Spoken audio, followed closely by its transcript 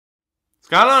What's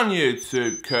going on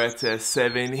YouTube?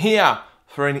 Curtis7 here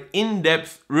for an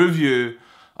in-depth review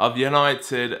of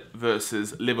United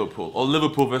versus Liverpool, or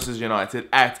Liverpool versus United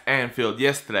at Anfield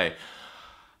yesterday.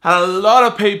 Had a lot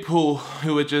of people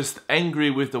who were just angry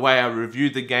with the way I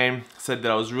reviewed the game, said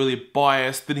that I was really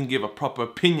biased, didn't give a proper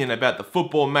opinion about the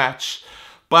football match.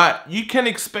 But you can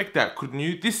expect that, couldn't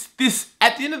you? This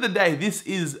at the end of the day, this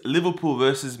is Liverpool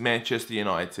versus Manchester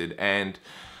United, and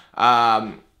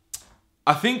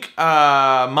I think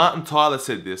Martin Tyler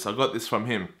said this. I got this from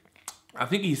him. I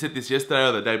think he said this yesterday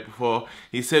or the day before.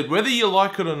 He said, whether you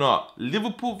like it or not,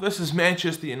 Liverpool versus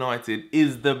Manchester United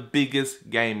is the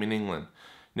biggest game in England.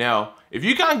 Now, if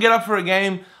you can't get up for a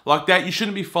game like that, you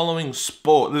shouldn't be following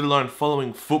sport, let alone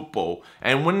following football.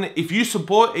 And if you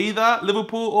support either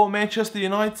Liverpool or Manchester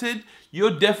United,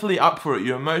 you're definitely up for it.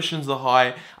 Your emotions are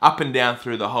high, up and down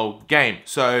through the whole game.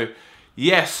 So,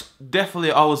 yes,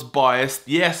 definitely I was biased.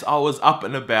 Yes, I was up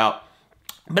and about.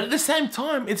 But at the same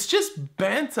time, it's just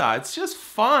banter. It's just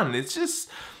fun. It's just,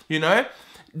 you know,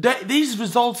 these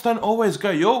results don't always go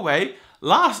your way.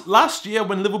 Last year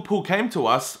when Liverpool came to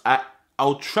us at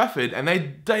Old Trafford and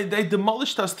they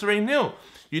demolished us 3-0.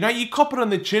 You know, you cop it on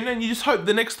the chin and you just hope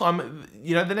the next time,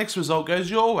 you know, the next result goes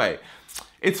your way.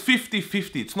 It's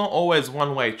 50-50. It's not always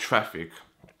one-way traffic.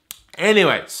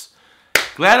 Anyways,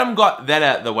 glad I got that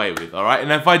out of the way with, alright?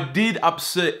 And if I did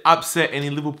upset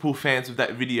any Liverpool fans with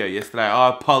that video yesterday, I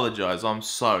apologise. I'm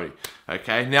sorry.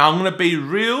 Okay, now I'm going to be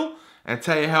real and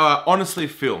tell you how I honestly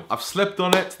feel. I've slept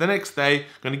on it. The next day,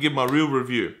 I'm going to give my real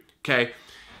review. Okay.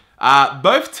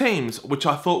 Both teams, which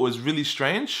I thought was really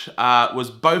strange,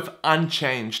 was both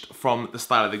unchanged from the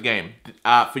start of the game.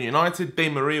 For United, Di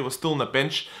Maria was still on the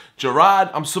bench. Gerrard,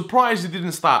 I'm surprised he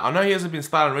didn't start. I know he hasn't been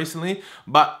starting recently,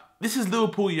 but this is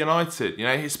Liverpool United, you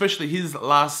know, especially his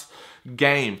last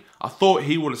game. I thought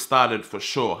he would have started for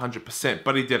sure, 100%,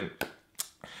 but he didn't.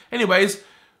 Anyways,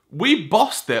 we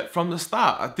bossed it from the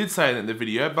start. I did say it in the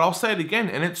video, but I'll say it again,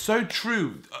 and it's so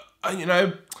true. You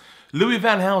know, Louis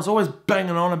van Gaal's always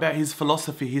banging on about his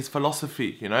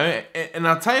philosophy, you know? And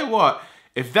I'll tell you what,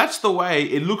 if that's the way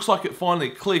it looks like it finally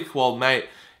clicked, well, mate,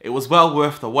 it was well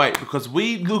worth the wait because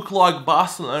we look like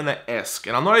Barcelona-esque.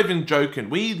 And I'm not even joking,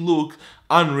 we look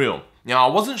unreal. Now,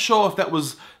 I wasn't sure if that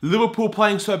was Liverpool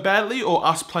playing so badly or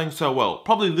us playing so well.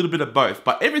 Probably a little bit of both.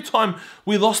 But every time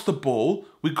we lost the ball,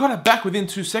 we got it back within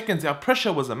 2 seconds. Our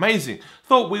pressure was amazing.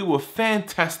 Thought we were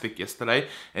fantastic yesterday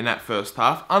in that first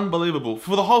half. Unbelievable.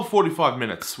 For the whole 45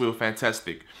 minutes, we were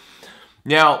fantastic.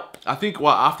 Now, I think,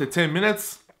 well, after 10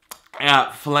 minutes,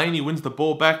 Fellaini wins the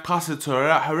ball back, passes it to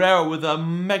Herrera. Herrera with a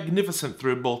magnificent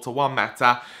through ball to Juan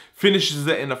Mata. Finishes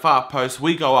it in the far post.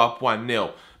 We go up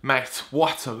 1-0. Mate,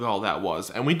 what a goal that was.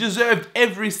 And we deserved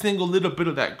every single little bit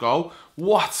of that goal.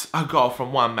 What a goal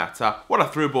from Juan Mata. What a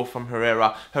through ball from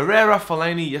Herrera. Herrera,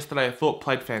 Fellaini, yesterday I thought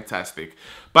played fantastic.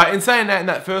 But in saying that, in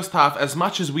that first half, as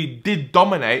much as we did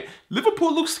dominate,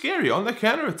 Liverpool looked scary on the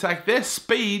counter-attack. Their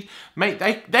speed, mate,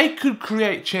 they could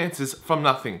create chances from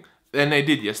nothing. And they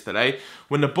did yesterday.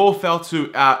 When the ball fell to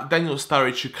Daniel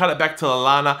Sturridge, who cut it back to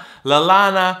Lallana.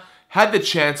 Lallana had the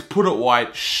chance, put it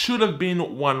wide, should have been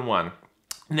 1-1.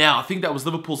 Now, I think that was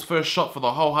Liverpool's first shot for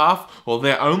the whole half, or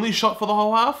their only shot for the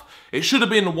whole half. It should have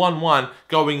been 1-1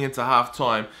 going into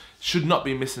half-time. Should not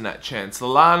be missing that chance.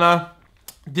 Lallana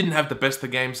didn't have the best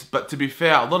of games, but to be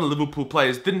fair, a lot of Liverpool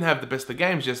players didn't have the best of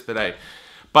games yesterday.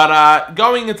 But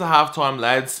going into half-time,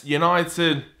 lads,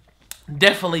 United,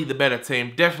 definitely the better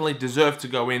team, definitely deserved to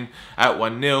go in at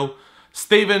 1-0.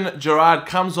 Steven Gerrard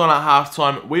comes on at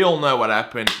half-time. We all know what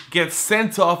happened. Gets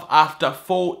sent off after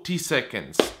 40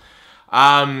 seconds.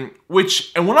 And when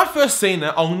I first seen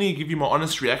it, I'm going to give you my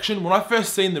honest reaction. When I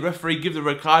first seen the referee give the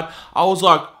red card, I was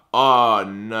like, oh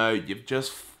no, you've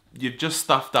just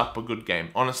stuffed up a good game.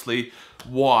 Honestly,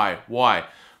 why?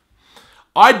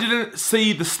 I didn't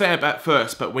see the stamp at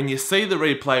first, but when you see the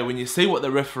replay, when you see what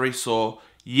the referee saw,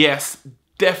 yes,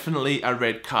 definitely a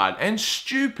red card. And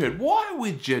stupid. Why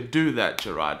would you do that,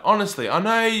 Gerrard? Honestly, I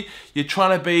know you're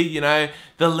trying to be, you know,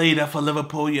 the leader for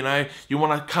Liverpool, you know. You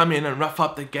want to come in and rough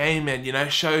up the game and, you know,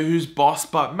 show who's boss.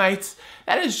 But, mates,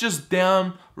 that is just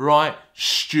downright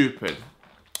stupid.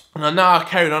 And I know I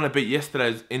carried on a bit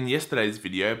in yesterday's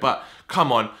video, but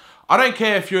come on. I don't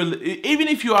care if even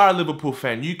if you are a Liverpool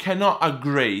fan, you cannot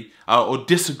agree or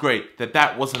disagree that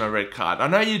that wasn't a red card. I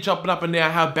know you're jumping up and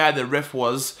down how bad the ref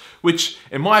was, which,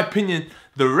 in my opinion,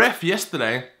 the ref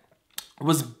yesterday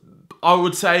was, I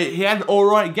would say, he had an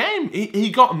alright game. He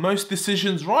got most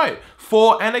decisions right,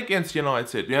 for and against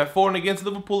United, you know, for and against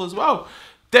Liverpool as well.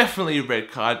 Definitely a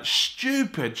red card.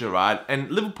 Stupid, Gerrard. And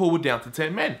Liverpool were down to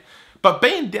 10 men. But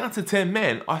being down to 10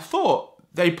 men, I thought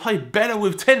they played better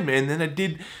with 10 men than they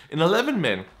did in 11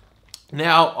 men.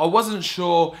 Now, I wasn't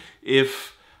sure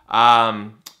if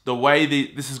the way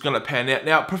this is going to pan out.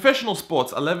 Now, professional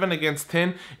sports, 11 against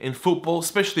 10 in football,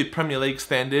 especially Premier League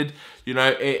standard, you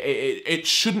know, it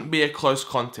shouldn't be a close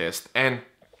contest. And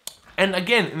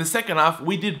again, in the second half,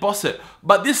 we did boss it.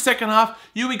 But this second half,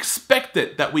 you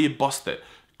expected that we had bossed it.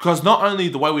 Because not only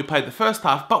the way we played the first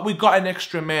half, but we got an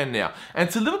extra man now. And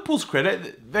to Liverpool's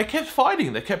credit, they kept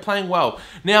fighting. They kept playing well.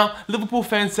 Now, Liverpool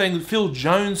fans saying Phil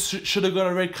Jones should have got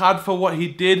a red card for what he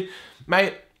did.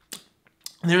 Mate,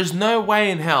 there is no way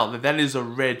in hell that that is a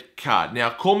red card. Now,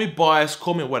 call me biased,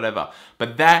 call me whatever,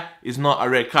 but that is not a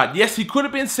red card. Yes, he could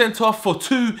have been sent off for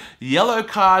 2 yellow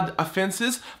card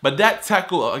offences, but that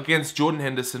tackle against Jordan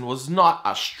Henderson was not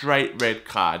a straight red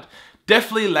card.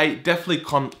 Definitely late, definitely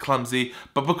clumsy,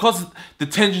 but because the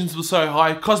tensions were so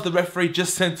high, because the referee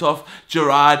just sent off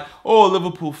Gerrard, all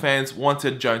Liverpool fans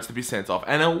wanted Jones to be sent off,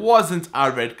 and it wasn't a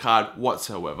red card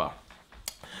whatsoever.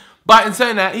 But in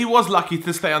saying that, he was lucky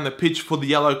to stay on the pitch for the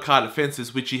yellow card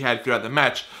offences which he had throughout the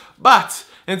match. But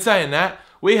in saying that,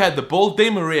 we had the ball. Di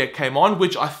Maria came on,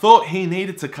 which I thought he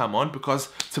needed to come on because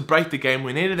to break the game,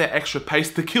 we needed that extra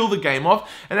pace to kill the game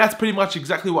off. And that's pretty much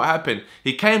exactly what happened.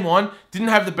 He came on, didn't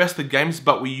have the best of games,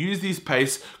 but we used his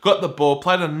pace, got the ball,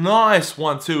 played a nice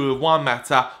 1-2 with Juan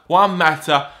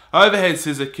Mata, overhead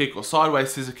scissor kick or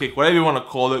sideways scissor kick, whatever you want to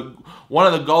call it. One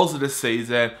of the goals of the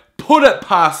season. Put it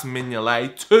past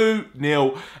Mignolet,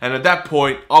 2-0. And at that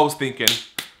point, I was thinking,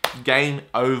 game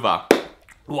over.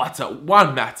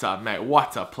 Juan Mata, mate,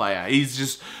 what a player. He's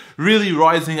just really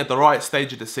rising at the right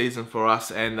stage of the season for us,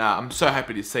 and I'm so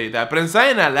happy to see that. But in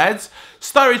saying that, lads,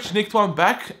 Sturridge nicked one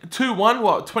back, 2-1,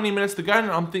 what, 20 minutes to go, and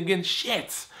I'm thinking,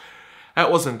 shit, that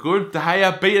wasn't good. De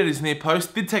Gea beat at his near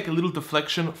post, did take a little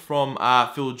deflection from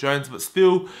Phil Jones, but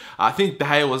still, I think De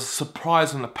Gea was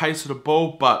surprised on the pace of the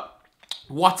ball, but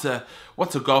what a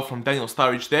goal from Daniel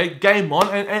Sturridge there. Game on,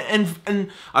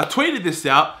 and I tweeted this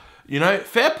out. You know,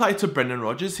 fair play to Brendan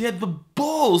Rodgers. He had the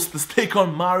balls to stick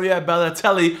on Mario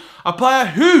Balotelli, a player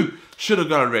who should have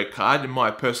got a red card, in my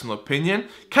personal opinion.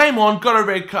 Came on, got a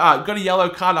red card, got a yellow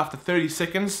card after 30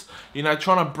 seconds. You know,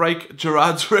 trying to break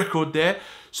Gerrard's record there.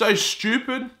 So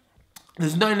stupid.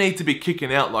 There's no need to be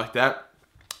kicking out like that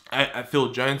at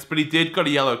Phil Jones, but he did, got a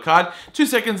yellow card. 2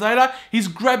 seconds later, he's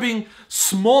grabbing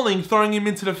Smalling, throwing him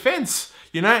into the fence.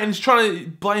 You know, and he's trying to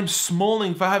blame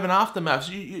Smalling for having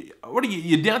aftermaths. What are you?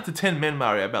 You're down to 10 men,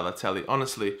 Mario Balotelli,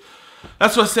 honestly.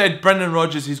 That's what I said, Brendan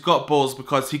Rodgers, he's got balls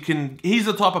because he's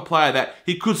the type of player that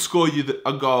he could score you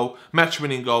a goal,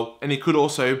 match-winning goal, and he could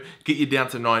also get you down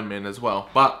to 9 men as well.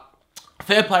 But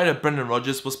fair play to Brendan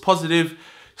Rodgers, was positive,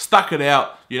 stuck it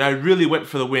out, you know, really went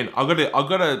for the win. I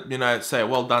gotta, you know, say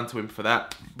well done to him for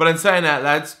that. But in saying that,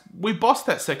 lads, we bossed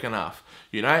that second half.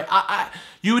 You know,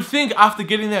 you would think after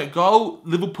getting that goal,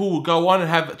 Liverpool would go on and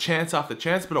have chance after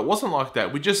chance, but it wasn't like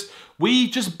that. We just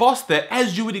bossed it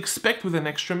as you would expect with an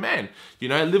extra man. You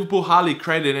know, Liverpool hardly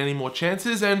created any more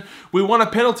chances, and we won a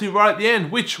penalty right at the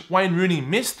end, which Wayne Rooney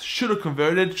missed, should have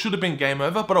converted, should have been game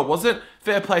over, but it wasn't.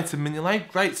 Fair play to Mignolet,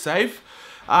 great save.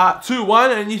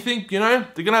 2-1, and you think, you know,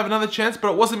 they're going to have another chance,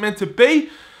 but it wasn't meant to be.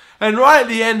 And right at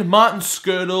the end, Martin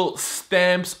Skrtel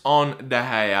stamps on De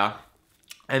Gea.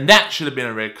 And that should have been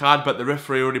a red card, but the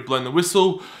referee already blown the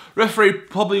whistle. Referee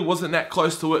probably wasn't that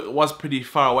close to it. It was pretty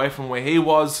far away from where he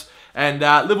was. And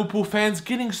Liverpool fans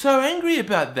getting so angry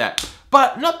about that.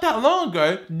 But not that long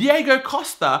ago, Diego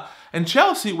Costa and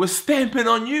Chelsea were stamping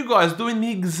on you guys, doing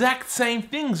the exact same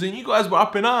things, and you guys were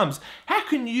up in arms. How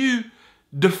can you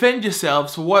defend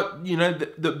yourselves for what, you know,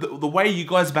 the way you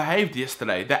guys behaved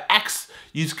yesterday? The acts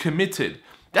you committed.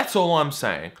 That's all I'm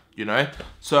saying, you know?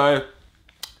 So,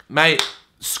 mate,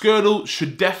 Skrtel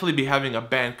should definitely be having a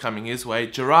ban coming his way.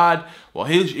 Gerrard, well,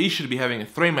 he should be having a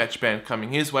 3-match ban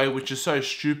coming his way, which is so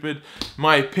stupid, in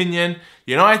my opinion.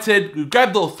 United, we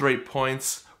grabbed all 3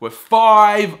 points. We're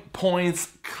 5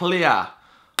 points clear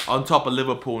on top of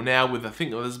Liverpool now with, I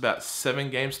think there's about 7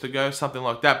 games to go, something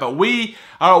like that. But we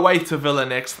are away to Villa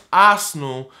next.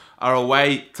 Arsenal are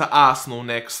away to Arsenal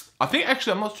next. I think,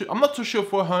 actually, I'm not too sure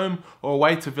if we're home or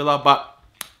away to Villa, but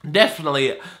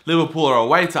definitely, Liverpool are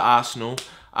away to Arsenal.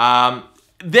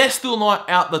 They're still not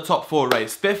out the top 4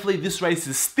 race. Definitely, this race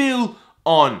is still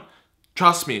on.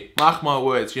 Trust me, mark my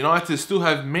words. United still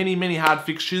have many, many hard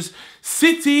fixtures.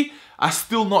 City are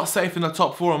still not safe in the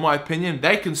top 4, in my opinion.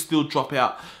 They can still drop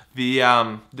out the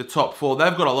top 4.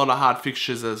 They've got a lot of hard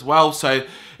fixtures as well. So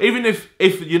even if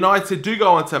United do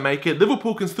go on to make it,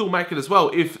 Liverpool can still make it as well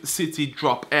if City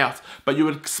drop out. But you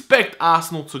would expect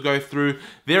Arsenal to go through.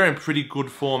 They're in pretty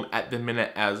good form at the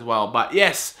minute as well. But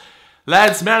yes,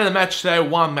 Lads, man of the match today,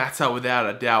 Juan Mata without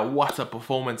a doubt. What a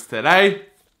performance today.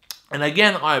 And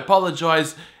again, I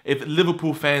apologise if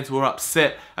Liverpool fans were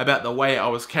upset about the way I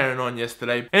was carrying on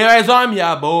yesterday. Anyways, I'm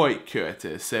your boy,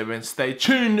 Curtis7. Stay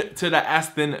tuned to the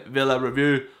Aston Villa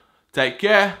review. Take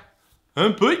care,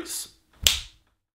 and peace.